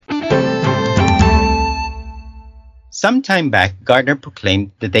Some time back, Gartner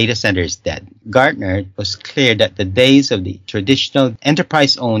proclaimed the data center is dead. Gartner was clear that the days of the traditional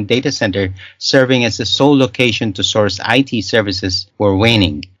enterprise-owned data center serving as the sole location to source IT services were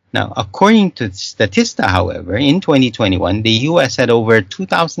waning. Now, according to Statista, however, in 2021, the US had over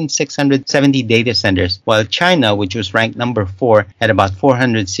 2,670 data centers, while China, which was ranked number 4, had about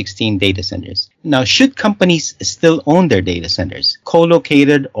 416 data centers. Now, should companies still own their data centers,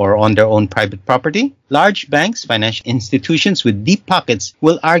 co-located or on their own private property? Large banks, financial institutions with deep pockets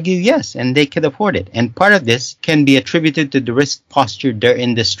will argue yes, and they can afford it. And part of this can be attributed to the risk posture their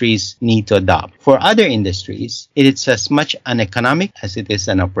industries need to adopt. For other industries, it is as much an economic as it is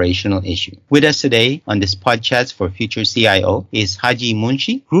an operational issue. With us today on this podcast for Future CIO is Haji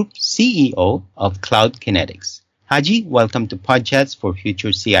Munshi, Group CEO of Cloud Kinetics. Haji, welcome to Podchats for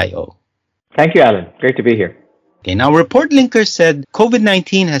Future CIO. Thank you, Alan. Great to be here. Okay, now Report Linker said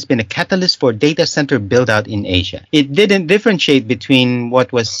COVID-19 has been a catalyst for data center build-out in Asia. It didn't differentiate between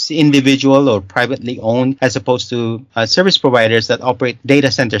what was individual or privately owned as opposed to service providers that operate data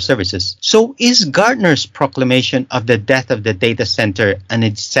center services. So is Gartner's proclamation of the death of the data center an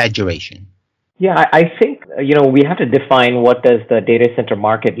exaggeration? Yeah, I think, we have to define what does the data center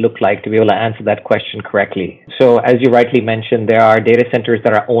market look like to be able to answer that question correctly. So as you rightly mentioned, there are data centers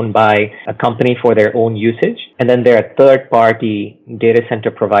that are owned by a company for their own usage. And then there are third-party data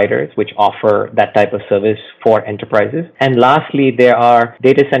center providers which offer that type of service for enterprises. And lastly, there are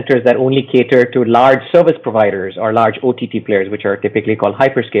data centers that only cater to large service providers or large OTT players, which are typically called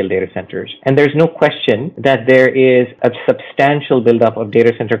hyperscale data centers. And there's no question that there is a substantial buildup of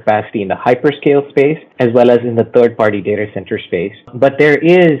data center capacity in the hyperscale space as well as in the third-party data center space. But there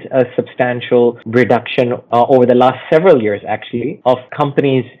is a substantial reduction over the last several years, actually, of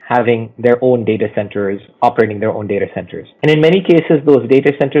companies having their own data centers, operating their own data centers. And in many cases, those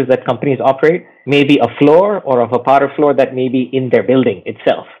data centers that companies operate may be a floor or of a part of floor that may be in their building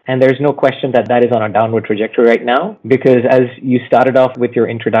itself. And there's no question that that is on a downward trajectory right now, because as you started off with your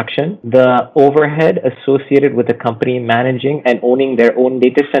introduction, the overhead associated with the company managing and owning their own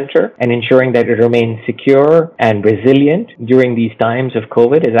data center and ensuring that it remains secure and resilient during these times of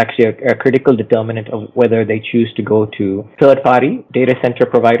COVID is actually a critical determinant of whether they choose to go to third-party data center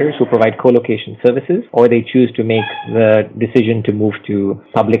providers who provide co-location services, or they choose to make the decision to move to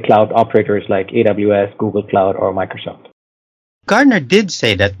public cloud operators like AWS, Google Cloud, or Microsoft. Gartner did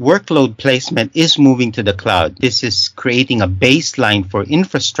say that workload placement is moving to the cloud. This is creating a baseline for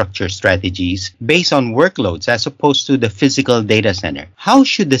infrastructure strategies based on workloads as opposed to the physical data center. How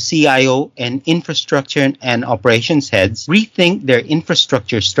should the CIO and infrastructure and operations heads rethink their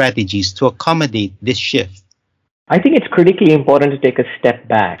infrastructure strategies to accommodate this shift? I think it's critically important to take a step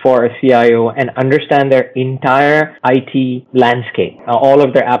back for a CIO and understand their entire IT landscape, all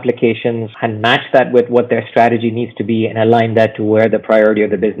of their applications, and match that with what their strategy needs to be and align that to where the priority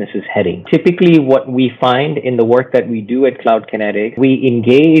of the business is heading. Typically, what we find in the work that we do at Cloud Kinetics, we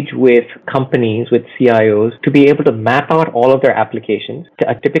engage with companies, with CIOs, to be able to map out all of their applications.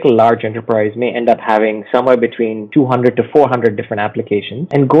 A typical large enterprise may end up having somewhere between 200 to 400 different applications,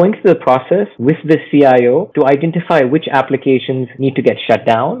 and going through the process with the CIO to identify which applications need to get shut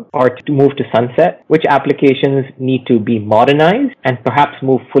down or to move to sunset, which applications need to be modernized and perhaps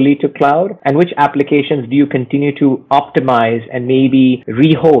move fully to cloud, and which applications do you continue to optimize and maybe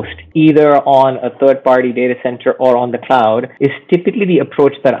rehost either on a third-party data center or on the cloud, is typically the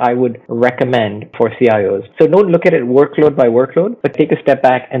approach that I would recommend for CIOs. So don't look at it workload by workload, but take a step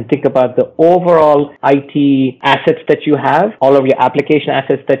back and think about the overall IT assets that you have, all of your application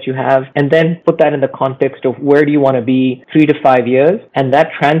assets that you have, and then put that in the context of where do you want to be 3 to 5 years, and that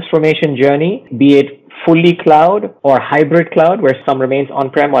transformation journey, be it fully cloud or hybrid cloud, where some remains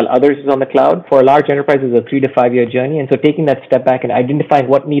on-prem while others is on the cloud, for a large enterprise is a 3 to 5 year journey. And so taking that step back and identifying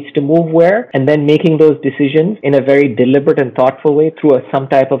what needs to move where, and then making those decisions in a very deliberate and thoughtful way through some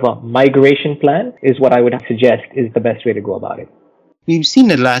type of a migration plan is what I would suggest is the best way to go about it. We've seen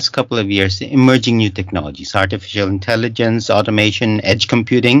in the last couple of years emerging new technologies, artificial intelligence, automation, edge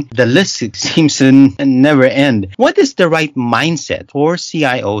computing. The list seems to never end. What is the right mindset for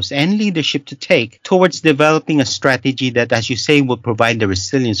CIOs and leadership to take towards developing a strategy that, as you say, will provide the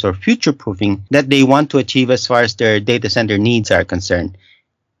resilience or future-proofing that they want to achieve as far as their data center needs are concerned?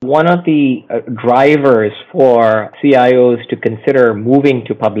 One of the drivers for CIOs to consider moving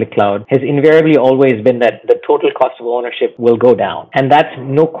to public cloud has invariably always been that the total cost of ownership will go down. And that's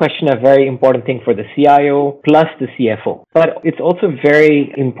no question a very important thing for the CIO plus the CFO. But it's also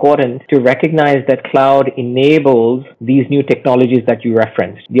very important to recognize that cloud enables these new technologies that you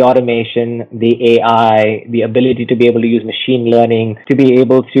referenced, the automation, the AI, the ability to be able to use machine learning, to be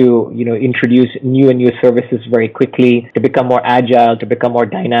able to, introduce new and new services very quickly, to become more agile, to become more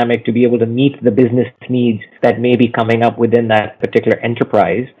dynamic, to be able to meet the business needs that may be coming up within that particular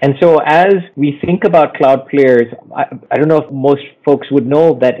enterprise. And so as we think about cloud players, I don't know if most folks would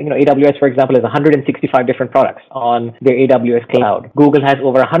know that, AWS, for example, has 165 different products on their AWS cloud. Google has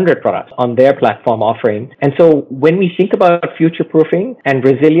over 100 products on their platform offering. And so when we think about future-proofing and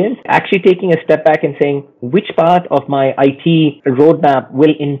resilience, actually taking a step back and saying, which part of my IT roadmap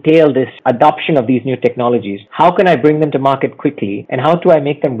will entail this adoption of these new technologies? How can I bring them to market quickly? And how do I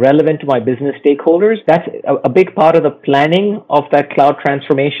make them relevant to my business stakeholders? That's a big part of the planning of that cloud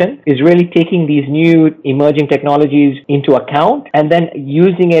transformation, is really taking these new emerging technologies into account and then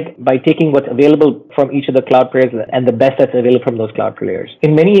using it by taking what's available from each of the cloud players and the best that's available from those cloud players.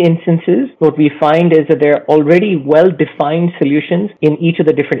 In many instances, what we find is that there are already well-defined solutions in each of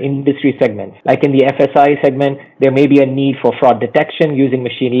the different industry segments. Like in the FSI segment, there may be a need for fraud detection using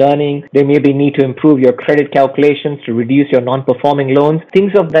machine learning. There may be a need to improve your credit calculations to reduce your non-performing loans.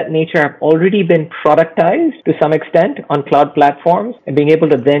 Things of that nature have already been productized to some extent on cloud platforms, and being able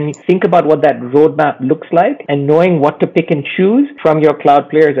to then think about what that roadmap looks like and knowing what to pick and choose from your cloud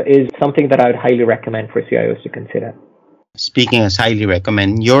players is something that I would highly recommend for CIOs to consider. Speaking as highly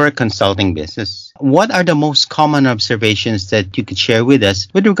recommend, you're a consulting business. What are the most common observations that you could share with us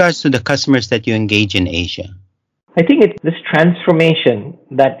with regards to the customers that you engage in Asia? I think it's this transformation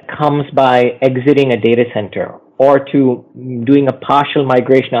that comes by exiting a data center or to doing a partial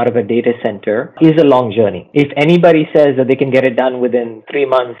migration out of a data center is a long journey. If anybody says that they can get it done within 3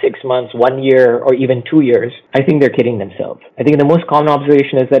 months, 6 months, 1 year, or even 2 years, I think they're kidding themselves. I think the most common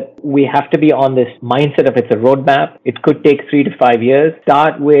observation is that we have to be on this mindset of it's a roadmap. It could take 3 to 5 years.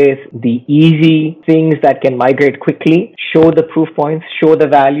 Start with the easy things that can migrate quickly, show the proof points, show the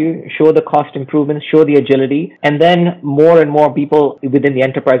value, show the cost improvements, show the agility, and then more and more people within the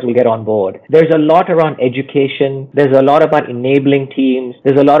enterprise will get on board. There's a lot around education. There's a lot about enabling teams.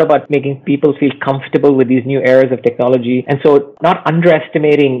 There's a lot about making people feel comfortable with these new areas of technology. And so not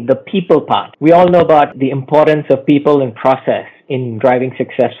underestimating the people part. We all know about the importance of people and process in driving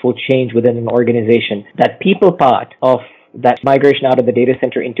successful change within an organization. That people part of that migration out of the data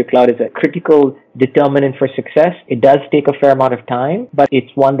center into cloud is a critical determinant for success. It does take a fair amount of time, but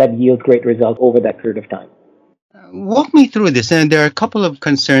it's one that yields great results over that period of time. Walk me through this, and there are a couple of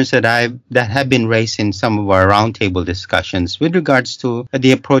concerns that have been raised in some of our roundtable discussions with regards to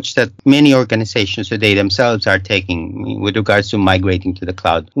the approach that many organizations today themselves are taking with regards to migrating to the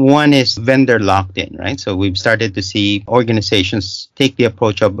cloud. One is vendor locked in, right? So we've started to see organizations take the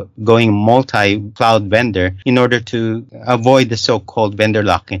approach of going multi-cloud vendor in order to avoid the so-called vendor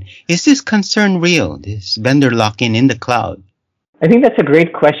lock-in. Is this concern real, this vendor lock-in in the cloud? I think that's a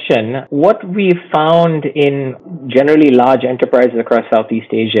great question. What we've found in generally large enterprises across Southeast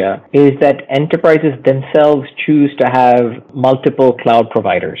Asia is that enterprises themselves choose to have multiple cloud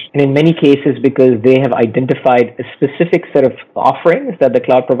providers. And in many cases, because they have identified a specific set of offerings that the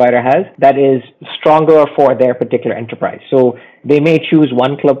cloud provider has that is stronger for their particular enterprise. So they may choose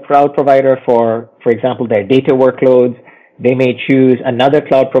one cloud provider for example, their data workloads. They may choose another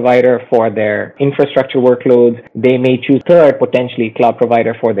cloud provider for their infrastructure workloads. They may choose third, potentially, cloud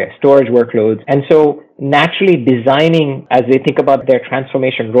provider for their storage workloads. And so naturally designing, as they think about their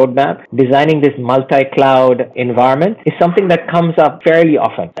transformation roadmap, designing this multi-cloud environment is something that comes up fairly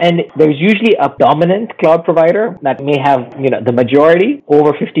often. And there's usually a dominant cloud provider that may have, the majority,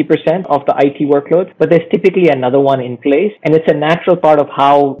 over 50% of the IT workloads, but there's typically another one in place. And it's a natural part of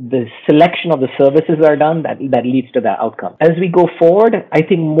how the selection of the services are done that leads to that outcome. As we go forward, I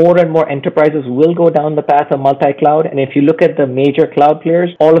think more and more enterprises will go down the path of multi-cloud. And if you look at the major cloud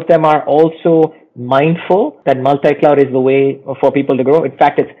players, all of them are also mindful that multi-cloud is the way for people to grow. In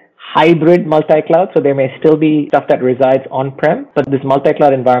fact, it's hybrid multi-cloud, so there may still be stuff that resides on-prem, but this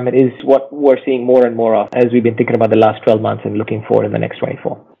multi-cloud environment is what we're seeing more and more of as we've been thinking about the last 12 months and looking forward in the next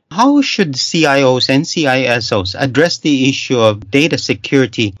 24. How should CIOs and CISOs address the issue of data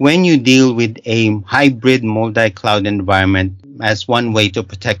security when you deal with a hybrid multi-cloud environment as one way to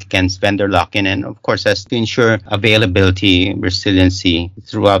protect against vendor lock-in and, of course, as to ensure availability, resiliency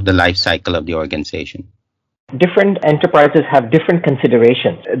throughout the life cycle of the organization? Different enterprises have different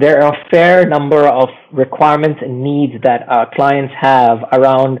considerations. There are a fair number of requirements and needs that our clients have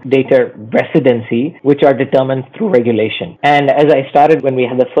around data residency, which are determined through regulation. And as I started when we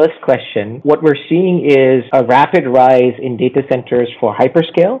had the first question, what we're seeing is a rapid rise in data centers for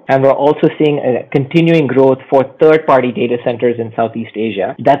hyperscale, and we're also seeing a continuing growth for third-party data centers in Southeast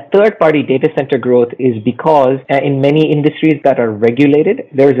Asia. That third-party data center growth is because in many industries that are regulated,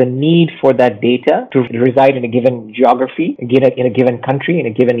 there's a need for that data to reside in a given geography, in a given country, in a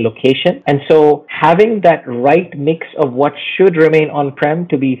given location. And so having that right mix of what should remain on-prem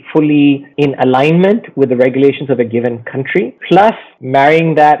to be fully in alignment with the regulations of a given country, plus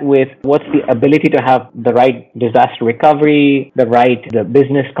marrying that with what's the ability to have the right disaster recovery, the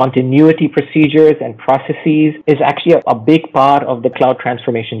business continuity procedures and processes is actually a big part of the cloud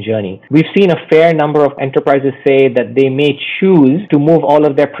transformation journey. We've seen a fair number of enterprises say that they may choose to move all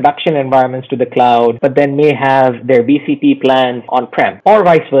of their production environments to the cloud, but then may have their BCP plans on-prem, or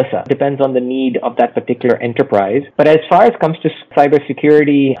vice versa. Depends on the need of that particular enterprise. But as far as comes to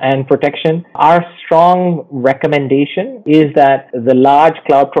cybersecurity and protection, our strong recommendation is that the large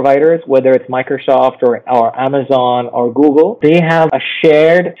cloud providers, whether it's Microsoft or Amazon or Google, they have a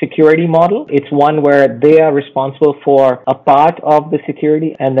shared security model. It's one where they are responsible for a part of the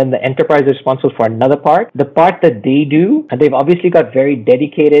security and then the enterprise is responsible for another part. The part that they do, and they've obviously got very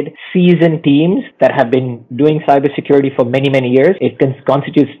dedicated, seasoned teams that have been doing cybersecurity for many, many years. It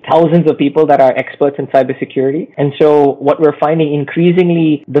constitutes thousands of people that are experts in cybersecurity. And so what we're finding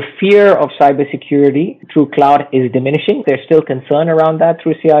increasingly, the fear of cybersecurity through cloud is diminishing. There's still concern around that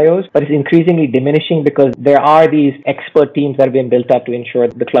through CIOs, but it's increasingly diminishing because there are these expert teams that have been built up to ensure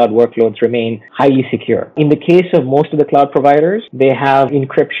that the cloud workloads remain highly secure. In the case of most of the cloud providers, they have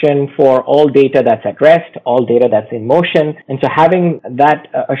encryption for all data that's at rest, all data that's in motion. And so having that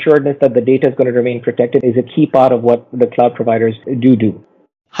assuredness that the data is going to remain protected is a key part of what the cloud providers do.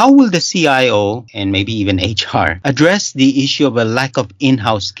 How will the CIO and maybe even HR address the issue of a lack of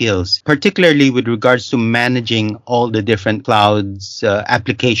in-house skills, particularly with regards to managing all the different clouds,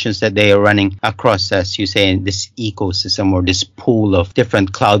 applications that they are running across, as you say, in this ecosystem or this pool of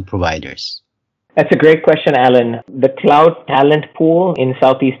different cloud providers? That's a great question, Alan. The cloud talent pool in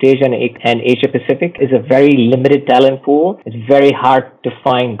Southeast Asia and Asia Pacific is a very limited talent pool. It's very hard to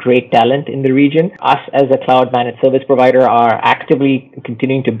find great talent in the region. Us as a cloud managed service provider are actively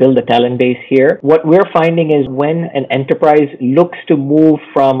continuing to build a talent base here. What we're finding is when an enterprise looks to move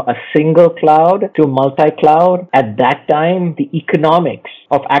from a single cloud to multi-cloud, at that time, the economics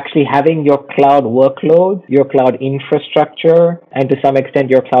of actually having your cloud workloads, your cloud infrastructure, and to some extent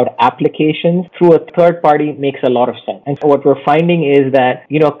your cloud applications through a third party makes a lot of sense. And so what we're finding is that,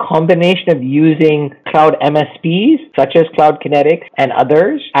 a combination of using cloud MSPs, such as Cloud Kinetics and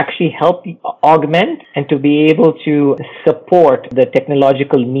others, actually help augment and to be able to support the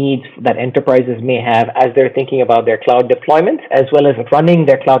technological needs that enterprises may have as they're thinking about their cloud deployments, as well as running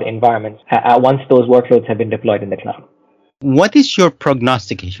their cloud environments once those workloads have been deployed in the cloud. What is your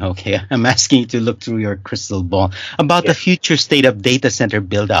prognostication? Okay, I'm asking you to look through your crystal ball about the future state of data center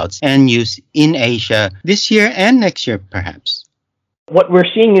build-outs and use in Asia this year and next year, perhaps. What we're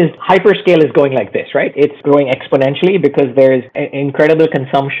seeing is hyperscale is going like this, right? It's growing exponentially because there's incredible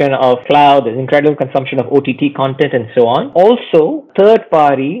consumption of cloud, there's incredible consumption of OTT content and so on. Also,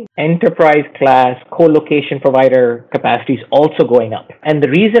 third-party enterprise class co-location provider capacity is also going up. And the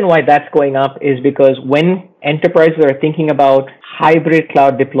reason why that's going up is because when enterprises are thinking about hybrid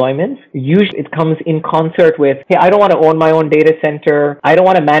cloud deployments, usually it comes in concert with, hey, I don't want to own my own data center. I don't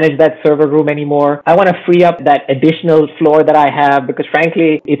want to manage that server room anymore. I want to free up that additional floor that I have because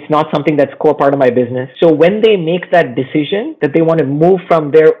frankly, it's not something that's core part of my business. So when they make that decision that they want to move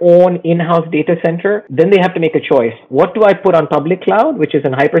from their own in-house data center, then they have to make a choice. What do I put on public cloud, which is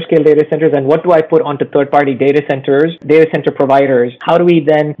in hyperscale data centers, and what do I put onto third-party data centers, data center providers? How do we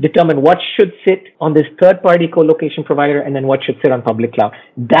then determine what should sit on this third-party co-location provider and then what should sit on public cloud?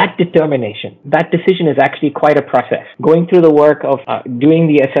 That determination, that decision is actually quite a process. Going through the work of doing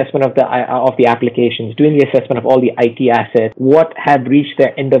the assessment of the applications, doing the assessment of all the IT assets, what have reached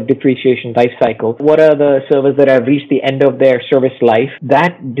their end of depreciation life cycle, what are the servers that have reached the end of their service life.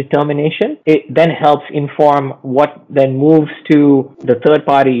 That determination, it then helps inform what then moves to the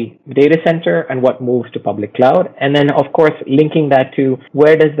third-party data center and what moves to public cloud. And then, of course, linking that to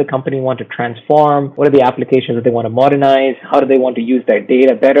where does the company want to transform, what are the applications that they want to modernize, how do they want to use their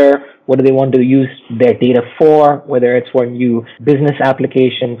data better, what do they want to use their data for, whether it's for new business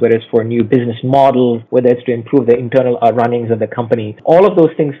applications, whether it's for new business models, whether it's to improve the internal runnings of the company. All of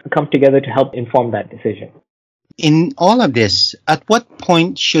those things come together to help inform that decision. In all of this, at what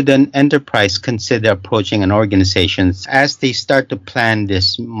point should an enterprise consider approaching an organization as they start to plan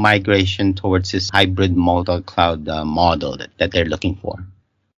this migration towards this hybrid multi-cloud model that they're looking for?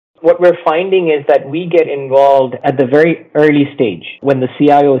 What we're finding is that we get involved at the very early stage when the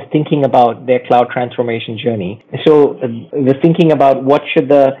CIO is thinking about their cloud transformation journey. So the thinking about what should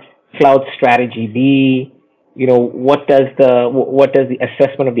the cloud strategy be, what does the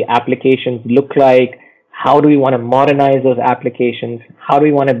assessment of the applications look like? How do we want to modernize those applications? How do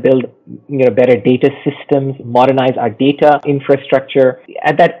we want to build, better data systems, modernize our data infrastructure?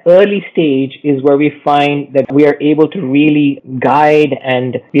 At that early stage is where we find that we are able to really guide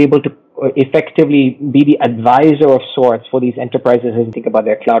and be able to effectively be the advisor of sorts for these enterprises as they think about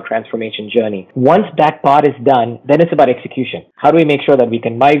their cloud transformation journey. Once that part is done, then it's about execution. How do we make sure that we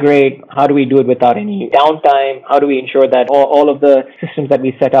can migrate? How do we do it without any downtime? How do we ensure that all of the systems that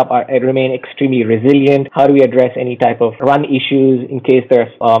we set up remain extremely resilient? How do we address any type of run issues in case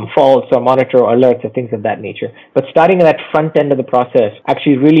there's faults or monitor alerts or things of that nature? But starting at that front end of the process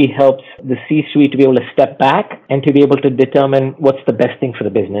actually really helps the C-suite to be able to step back and to be able to determine what's the best thing for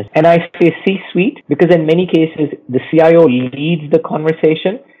the business. And I say C-suite because in many cases the CIO leads the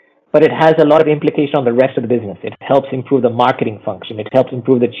conversation, but it has a lot of implication on the rest of the business. It helps improve the marketing function. It helps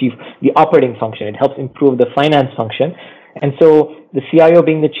improve the operating function. It helps improve the finance function. And so the CIO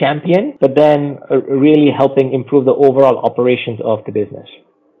being the champion, but then really helping improve the overall operations of the business.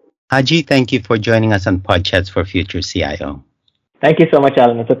 Haji, thank you for joining us on Podchats for Future CIO. Thank you so much,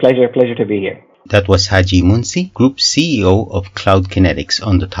 Alan. It's a pleasure to be here. That was Haji Munsi, Group CEO of Cloud Kinetics,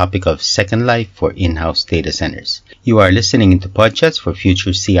 on the topic of Second Life for in-house data centers. You are listening to Podchats for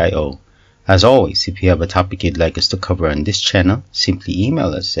Future CIO. As always, if you have a topic you'd like us to cover on this channel, simply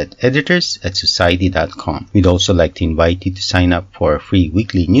email us at editors@society.com. We'd also like to invite you to sign up for our free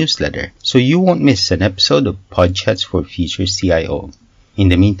weekly newsletter so you won't miss an episode of Podchats for Future CIO. In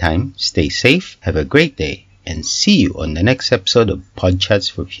the meantime, stay safe, have a great day, and see you on the next episode of Podchats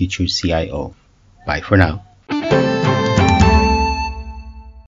for Future CIO. Bye for now.